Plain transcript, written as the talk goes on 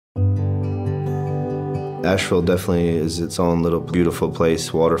Asheville definitely is its own little beautiful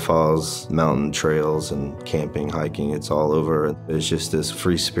place. Waterfalls, mountain trails, and camping, hiking, it's all over. It's just this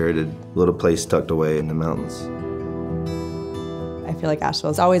free-spirited little place tucked away in the mountains. I feel like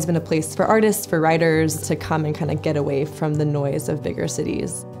Asheville has always been a place for artists, for writers, to come and kind of get away from the noise of bigger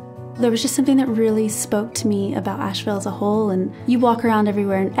cities. There was just something that really spoke to me about Asheville as a whole, and you walk around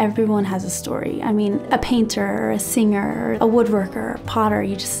everywhere and everyone has a story. I mean, a painter, or a singer, or a woodworker, a potter,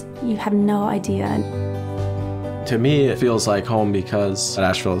 you have no idea. To me, it feels like home because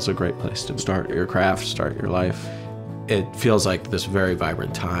Asheville is a great place to start your craft, start your life. It feels like this very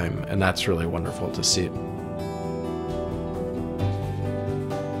vibrant time, and that's really wonderful to see.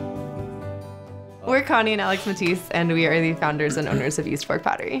 We're Connie and Alex Matisse, and we are the founders and owners of East Fork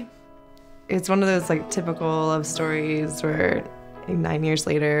Pottery. It's one of those typical love stories where 9 years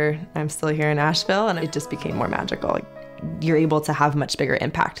later, I'm still here in Asheville, and it just became more magical. You're able to have much bigger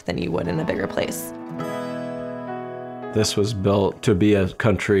impact than you would in a bigger place. This was built to be a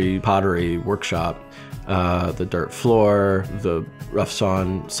country pottery workshop. The dirt floor, the rough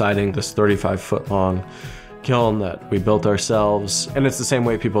sawn siding, this 35-foot long kiln that we built ourselves. And it's the same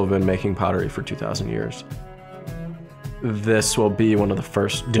way people have been making pottery for 2,000 years. This will be one of the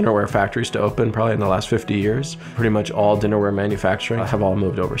first dinnerware factories to open probably in the last 50 years. Pretty much all dinnerware manufacturing have all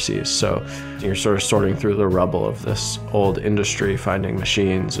moved overseas. So you're sort of sorting through the rubble of this old industry, finding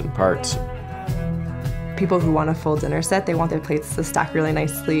machines and parts. People who want a full dinner set, they want their plates to stack really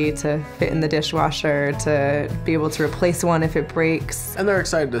nicely, to fit in the dishwasher, to be able to replace one if it breaks. And they're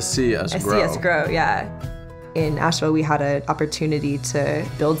excited to see us grow. See us grow, yeah. In Asheville, we had an opportunity to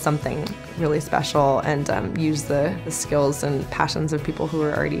build something really special and use the skills and passions of people who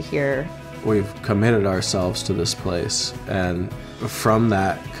are already here. We've committed ourselves to this place, and from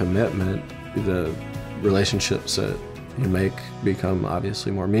that commitment, the relationships that you make become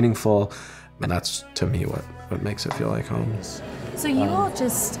obviously more meaningful, and that's, to me, what makes it feel like home. So you all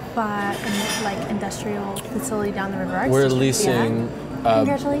just bought an industrial facility down the river. We're leasing.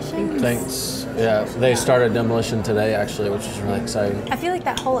 Congratulations. Thanks. Yeah, they started demolition today, actually, which is really exciting. I feel like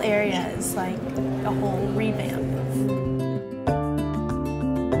that whole area is like a whole revamp.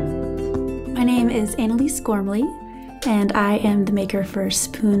 My name is Annalise Gormley, and I am the maker for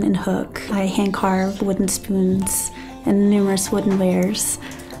Spoon and Hook. I hand carve wooden spoons and numerous wooden wares.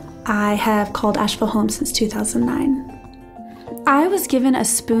 I have called Asheville home since 2009. I was given a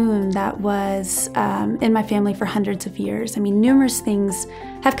spoon that was in my family for hundreds of years. I mean, numerous things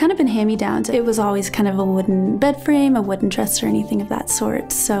have kind of been hand-me-downs. It was always kind of a wooden bed frame, a wooden dresser, anything of that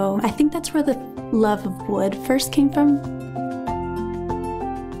sort. So I think that's where the love of wood first came from.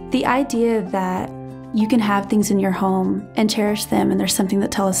 The idea that you can have things in your home and cherish them, and there's something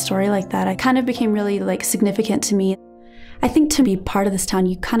that tells a story like that, it kind of became really significant to me. I think to be part of this town,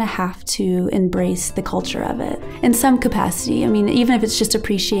 you kind of have to embrace the culture of it in some capacity. I mean, even if it's just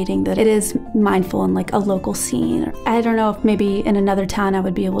appreciating that it is mindful in a local scene. I don't know if maybe in another town I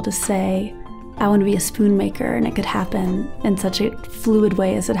would be able to say, I want to be a spoon maker, and it could happen in such a fluid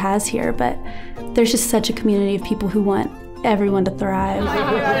way as it has here, but there's just such a community of people who want everyone to thrive.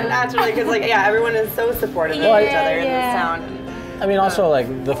 Naturally, because everyone is so supportive of each other in this town. I mean, also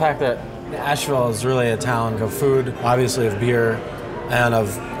the fact that Asheville is really a town of food, obviously of beer, and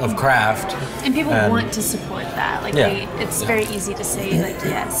of craft. And people want to support that. It's very easy to say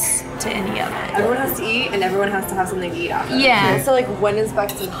yes to any of it. Everyone has to eat, and everyone has to have something to eat after. Yeah. So when is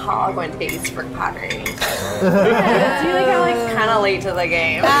Buxton Hall going to get East Fork Pottery? It's really kind of late to the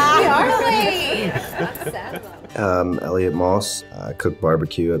game. We are late. That's sad. Elliot Moss. I cook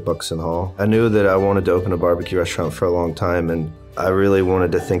barbecue at Buxton Hall. I knew that I wanted to open a barbecue restaurant for a long time, and I really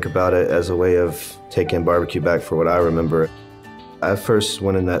wanted to think about it as a way of taking barbecue back for what I remember. I first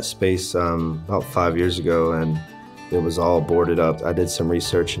went in that space about 5 years ago, and it was all boarded up. I did some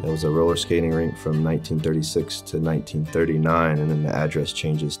research, and it was a roller skating rink from 1936 to 1939, and then the address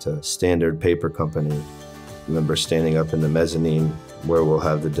changes to Standard Paper Company. I remember standing up in the mezzanine where we'll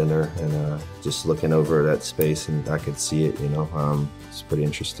have the dinner and just looking over that space, and I could see it, it's pretty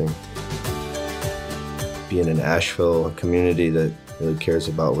interesting. Being in Asheville, a community that really cares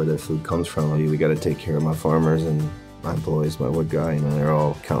about where their food comes from. We got to take care of my farmers and my employees, my wood guy, they're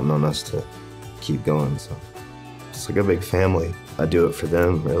all counting on us to keep going. So it's like a big family. I do it for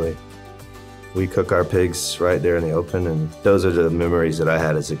them, really. We cook our pigs right there in the open, and those are the memories that I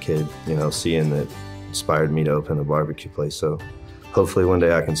had as a kid, seeing that inspired me to open a barbecue place. So hopefully one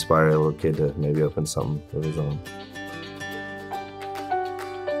day I can inspire a little kid to maybe open something of his own.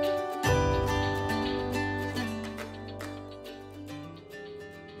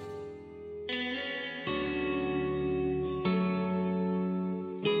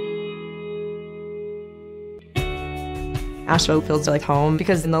 Asheville feels like home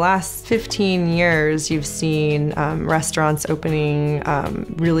because in the last 15 years, you've seen restaurants opening,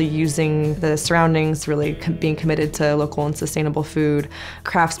 really using the surroundings, really being committed to local and sustainable food,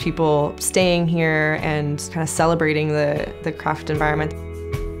 craftspeople staying here and kind of celebrating the craft environment.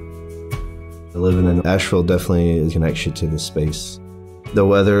 Living in Asheville definitely connects you to the space. The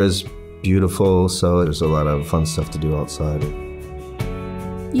weather is beautiful, so there's a lot of fun stuff to do outside.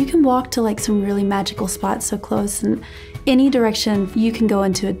 You can walk to like some really magical spots so close, and any direction you can go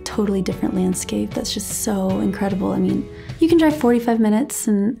into a totally different landscape that's just so incredible. I mean, you can drive 45 minutes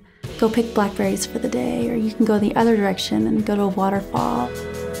and go pick blackberries for the day, or you can go the other direction and go to a waterfall.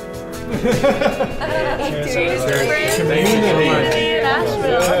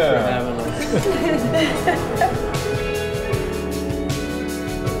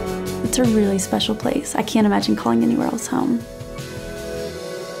 It's a really special place. I can't imagine calling anywhere else home.